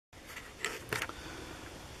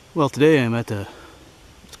Well, today I'm at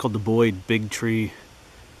it's called the Boyd Big Tree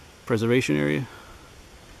Preservation Area.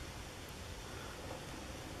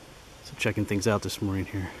 So checking things out this morning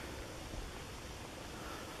here.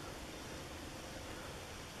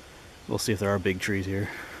 We'll see if there are big trees here.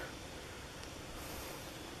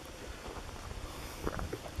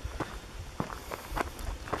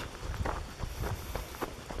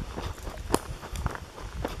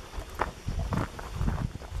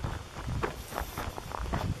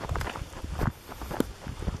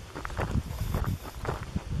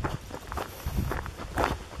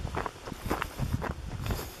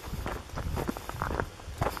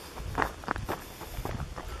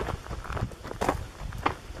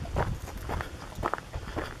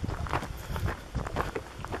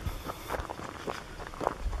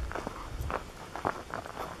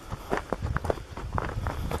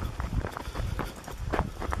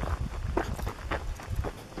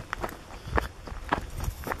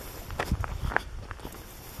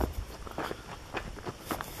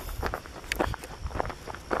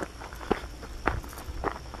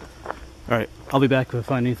 Alright, I'll be back if I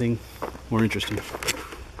find anything more interesting.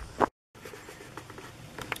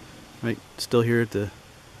 Right, still here at the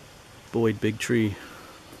Boyd Big Tree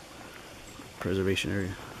Preservation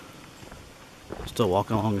Area. Still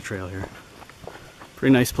walking along the trail here.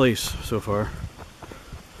 Pretty nice place so far.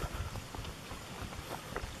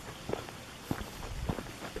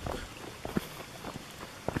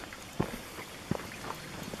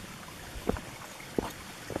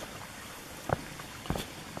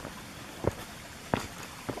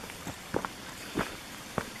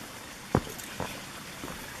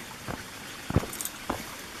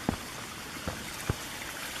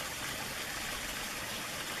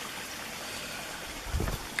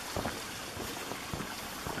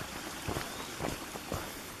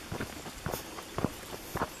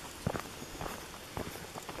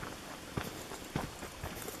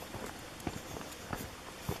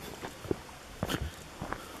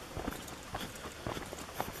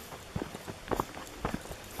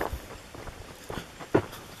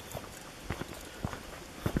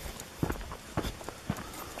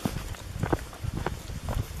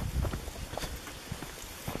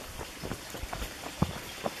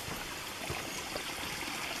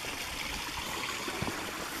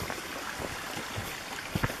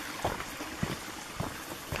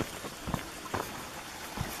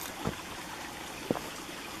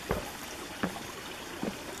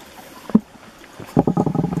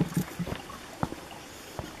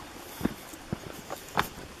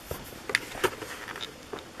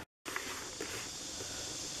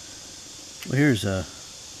 Well, here's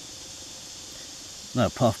not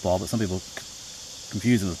a puffball, but some people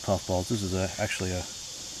confuse them with puffballs. This is actually a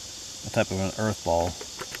type of an earth ball,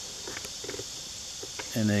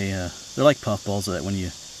 and they're like puffballs. So that when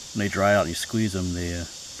they dry out, you squeeze them, they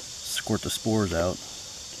squirt the spores out.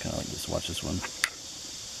 Kind of like this. Watch this one.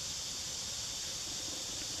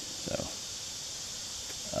 So,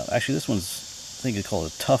 actually, this one's I think they call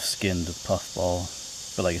it a tough-skinned puffball,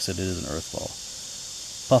 but like I said, it is an earth ball.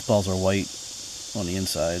 Puffballs are white on the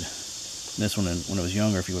inside. And this one, when it was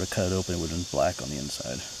younger, if you would have cut it open, it would have been black on the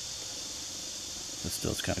inside. But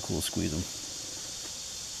still, it's kind of cool to squeeze them.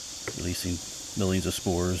 Releasing millions of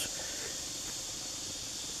spores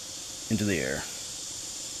into the air.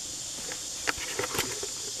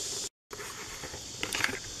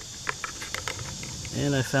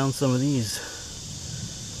 And I found some of these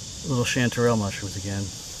little chanterelle mushrooms again.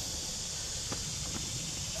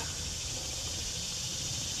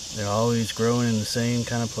 They're always growing in the same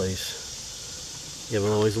kind of place. You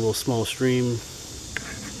have always a little small stream,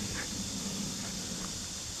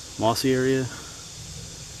 mossy area,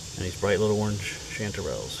 and these bright little orange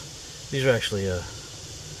chanterelles. These are actually,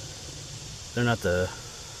 they're not the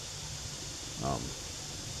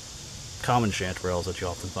common chanterelles that you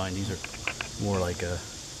often find. These are more like, I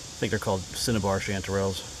think they're called cinnabar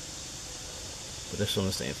chanterelles, but they're still in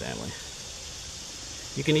the same family.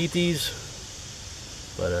 You can eat these,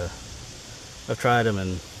 but I've tried them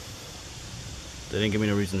and they didn't give me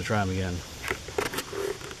no reason to try them again.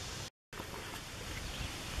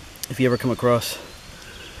 If you ever come across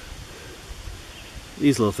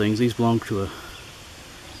these little things, these belong to a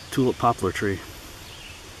tulip poplar tree.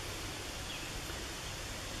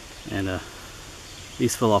 And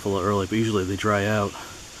these fell off a little early, but usually they dry out.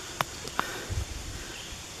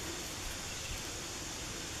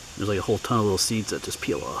 There's like a whole ton of little seeds that just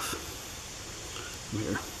peel off from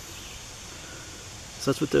here.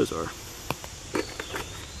 So that's what those are.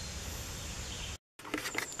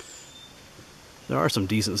 There are some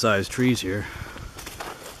decent sized trees here.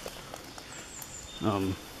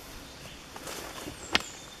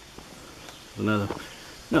 Another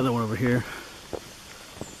one over here.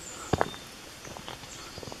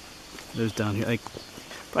 Those down here.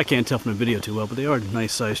 I can't tell from the video too well, but they are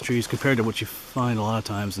nice sized trees compared to what you find a lot of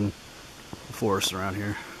times in the forests around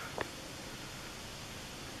here.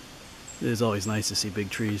 It is always nice to see big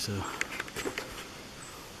trees.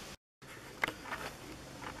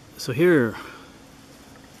 So here,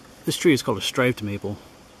 this tree is called a striped maple.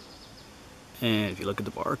 And if you look at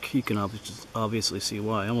the bark, you can obviously see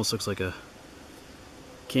why. It almost looks like a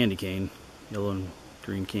candy cane, yellow and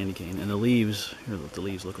green candy cane. And the leaves, here's what the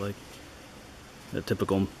leaves look like. A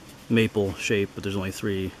typical maple shape, but there's only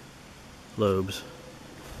 3 lobes.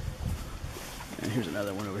 And here's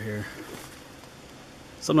another one over here.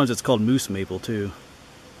 Sometimes it's called moose maple too.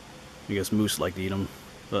 I guess moose like to eat them,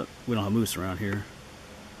 but we don't have moose around here.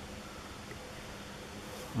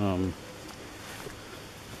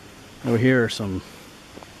 Over here are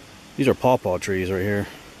these are pawpaw trees right here.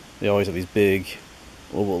 They always have these big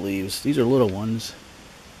oval leaves. These are little ones.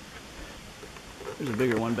 There's a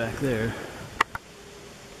bigger one back there.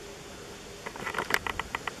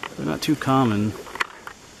 They're not too common,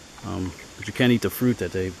 but you can eat the fruit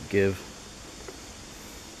that they give.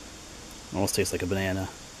 It almost tastes like a banana.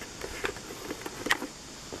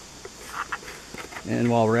 And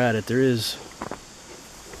while we're at it, there is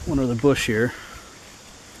one other bush here.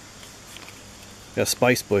 Got a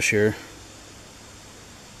spice bush here.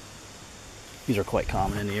 These are quite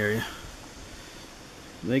common in the area.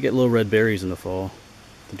 They get little red berries in the fall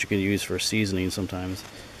that you can use for seasoning sometimes.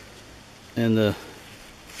 And the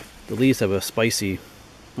leaves have a spicy,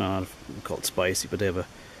 we call it spicy, but they have a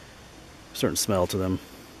certain smell to them.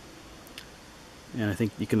 And I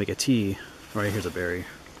think you can make a tea. Right, here's a berry.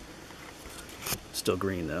 Still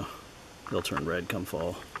green though. They'll turn red come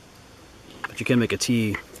fall. But you can make a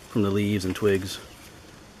tea from the leaves and twigs.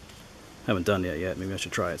 Haven't done that yet. Maybe I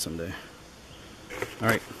should try it someday.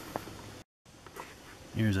 Alright.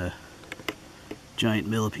 Here's a giant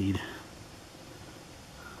millipede.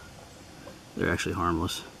 They're actually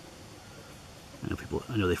harmless.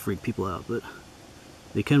 I know they freak people out, but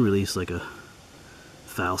they can release like a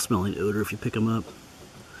foul-smelling odor if you pick them up.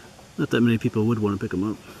 Not that many people would want to pick them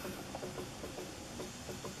up.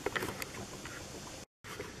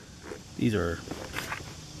 These are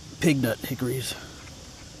pig nut hickories.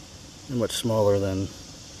 They're much smaller than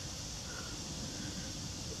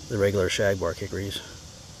the regular shagbark hickories,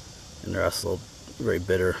 and they're also very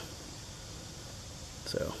bitter.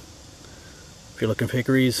 So, if you're looking for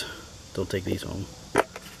hickories, don't take these home.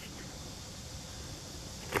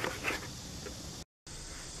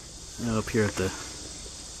 Now up here at the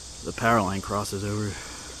power line crosses over a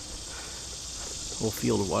whole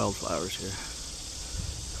field of wildflowers here.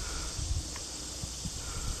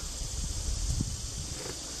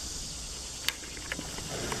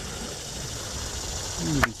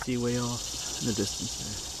 And you can see way off in the distance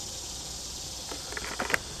there.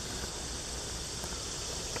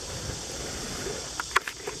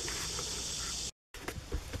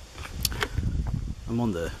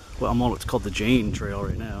 I'm on what's called the Jane Trail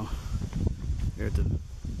right now. Here at the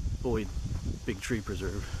Boyd Big Tree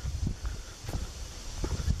Preserve.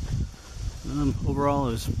 Overall,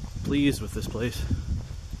 I was pleased with this place.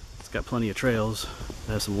 It's got plenty of trails.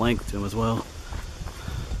 It has some length to them as well.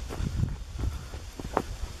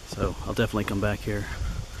 So I'll definitely come back here.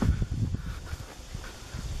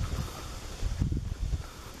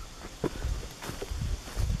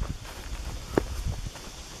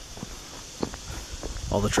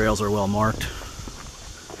 All the trails are well marked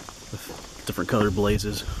with different colored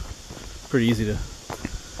blazes. Pretty easy to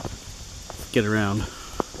get around.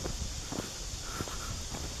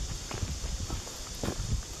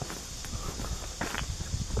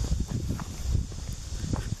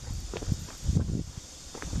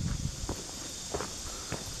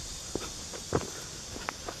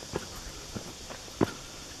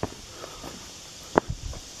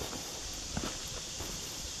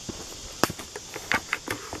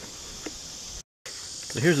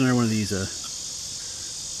 So here's another one of these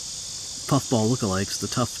puffball lookalikes, the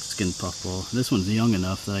tough-skinned puffball. This one's young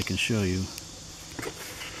enough that I can show you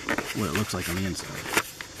what it looks like on the inside.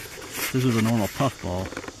 If this was a normal puffball,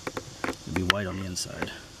 it'd be white on the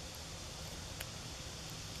inside.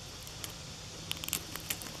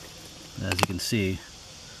 As you can see,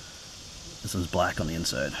 this one's black on the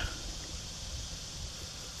inside.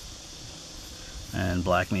 And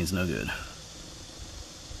black means no good.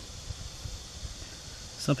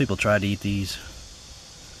 Some people try to eat these,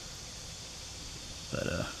 but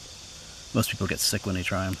most people get sick when they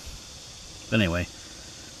try them. But anyway,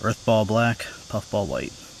 earthball black, puffball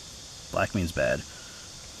white. Black means bad.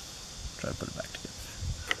 Try to put it back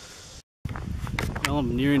together. Well,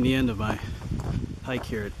 I'm nearing the end of my hike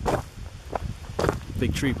here at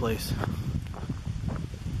Big Tree Place.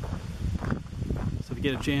 So if you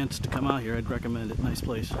get a chance to come out here, I'd recommend it. Nice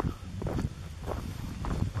place.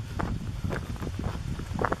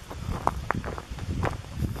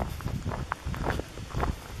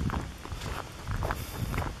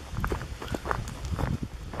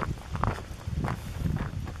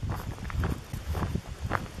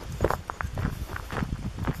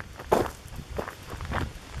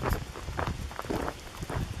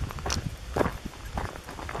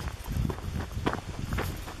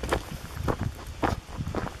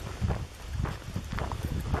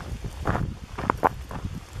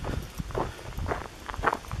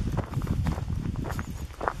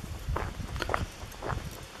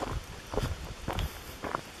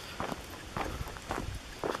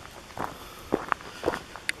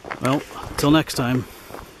 Well, until next time,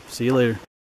 see you later.